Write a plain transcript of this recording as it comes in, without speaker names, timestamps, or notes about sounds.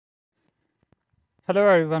Hello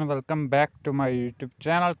everyone, welcome back to my YouTube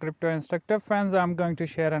channel Crypto Instructor. Friends, I'm going to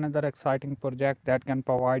share another exciting project that can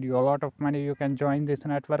provide you a lot of money. You can join this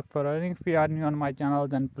network for earning. If you are new on my channel,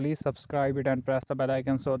 then please subscribe it and press the bell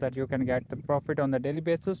icon so that you can get the profit on the daily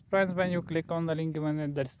basis. Friends, when you click on the link given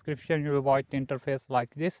in the description, you will watch the interface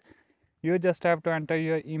like this. You just have to enter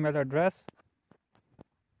your email address.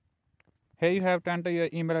 Here you have to enter your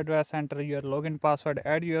email address, enter your login password,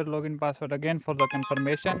 add your login password again for the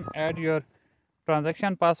confirmation, add your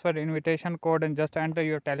transaction password, invitation code, and just enter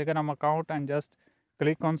your Telegram account and just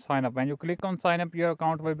click on sign up. When you click on sign up, your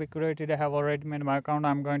account will be created. I have already made my account.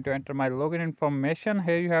 I'm going to enter my login information.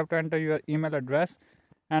 Here you have to enter your email address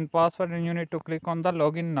and password, and you need to click on the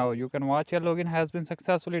login now. You can watch your login has been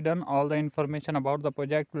successfully done. All the information about the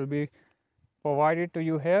project will be provided to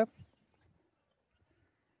you here.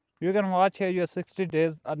 You can watch here your 60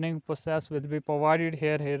 days earning process will be provided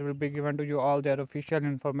here. Here will be given to you all their official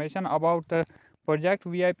information about the project.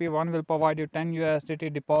 VIP1 will provide you 10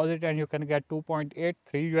 USDT deposit and you can get 2.83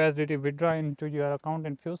 USDT withdraw into your account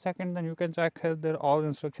in few seconds. Then you can check here there all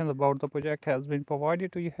instructions about the project has been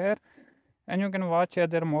provided to you here, and you can watch here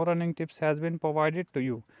there more earning tips has been provided to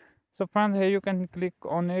you. So friends, here you can click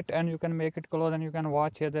on it and you can make it close, and you can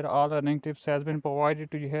watch here there all earning tips has been provided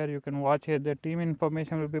to you here. You can watch here the team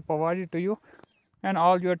information will be provided to you, and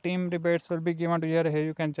all your team rebates will be given to you here. Here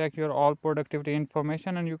you can check your all productivity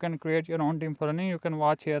information and you can create your own team for earning. You can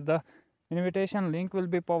watch here the invitation link will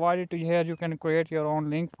be provided to you here. You can create your own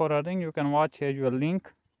link for earning. You can watch here your link.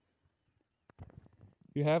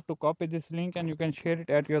 You have to copy this link and you can share it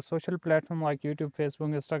at your social platform like YouTube,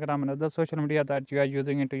 Facebook, Instagram, and other social media that you are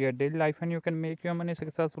using into your daily life, and you can make your money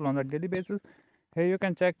successful on a daily basis. Here you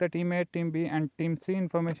can check the team A, team B, and team C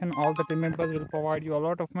information. All the team members will provide you a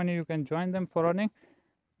lot of money. You can join them for earning,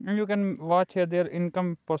 and you can watch here their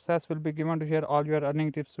income process will be given to here. All your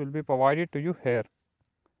earning tips will be provided to you here.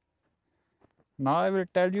 Now I will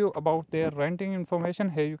tell you about their renting information.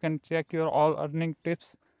 Here you can check your all earning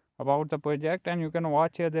tips about the project, and you can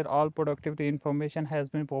watch here that all productivity information has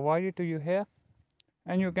been provided to you here,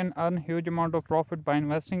 and you can earn huge amount of profit by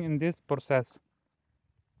investing in this process.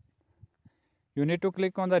 You need to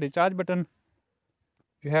click on the recharge button.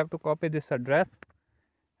 You have to copy this address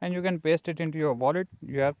and you can paste it into your wallet.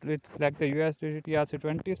 You have to select the USDT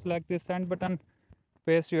TRC20, select this send button,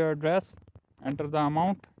 paste your address, enter the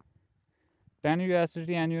amount 10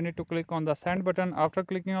 USDT, and you need to click on the send button. After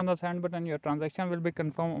clicking on the send button, your transaction will be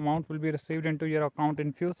confirmed. Amount will be received into your account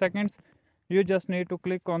in few seconds. You just need to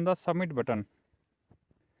click on the submit button.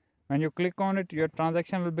 When you click on it, your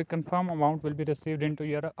transaction will be confirmed. Amount will be received into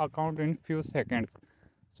your account in few seconds.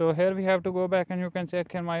 So here we have to go back and you can check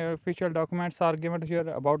here my official documents are given here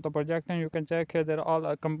about the project, and you can check here there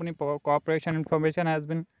all company cooperation information has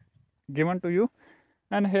been given to you.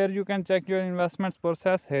 And here you can check your investments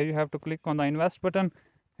process. Here you have to click on the invest button.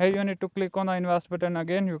 Here you need to click on the invest button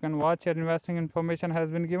again. You can watch your investing information has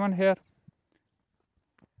been given here.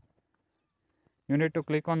 You need to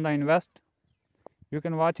click on the invest. You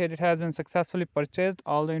can watch it has been successfully purchased.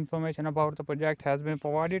 All the information about the project has been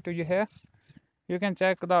provided to you here. You can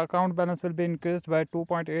check the account balance will be increased by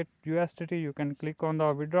 2.8 USDT. You can click on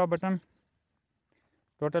the withdraw button.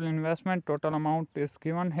 Total investment, total amount is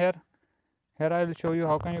given here. Here I will show you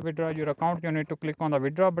how can you withdraw your account. You need to click on the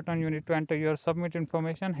withdraw button. You need to enter your submit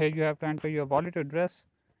information. Here you have to enter your wallet address.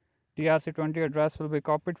 TRC20 address will be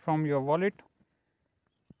copied from your wallet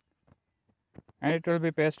and it will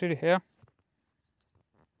be pasted here.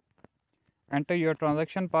 Enter your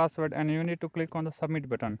transaction password and you need to click on the submit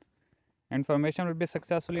button. Information will be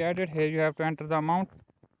successfully added. Here you have to enter the amount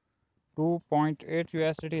 2.8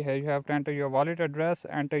 USDT. Here you have to enter your wallet address,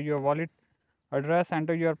 enter your wallet address,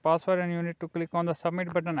 enter your password, and you need to click on the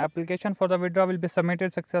submit button. Application for the withdrawal will be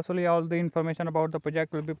submitted successfully. All the information about the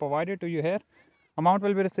project will be provided to you here. Amount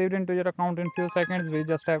will be received into your account in few seconds. We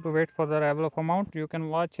just have to wait for the arrival of amount. You can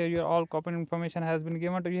watch here your all copy information has been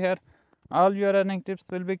given to you here. All your earning tips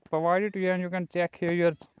will be provided to you, and you can check here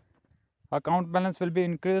your account balance will be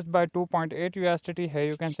increased by 2.8 USDT. Here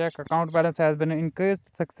you can check account balance has been increased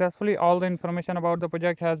successfully. All the information about the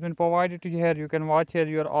project has been provided to you here. You can watch here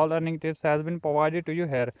your all earning tips has been provided to you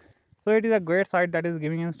here. So it is a great site that is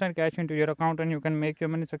giving instant cash into your account, and you can make your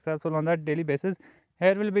money successful on that daily basis.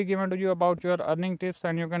 Here will be given to you about your earning tips,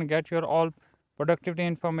 and you can get your all productivity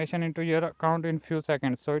information into your account in few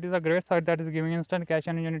seconds. So it is a great site that is giving instant cash,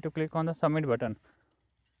 and you need to click on the submit button.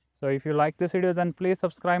 So if you like this video, then please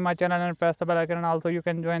subscribe my channel and press the bell icon, and also you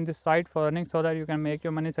can join this site for earning so that you can make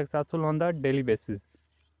your money successful on the daily basis.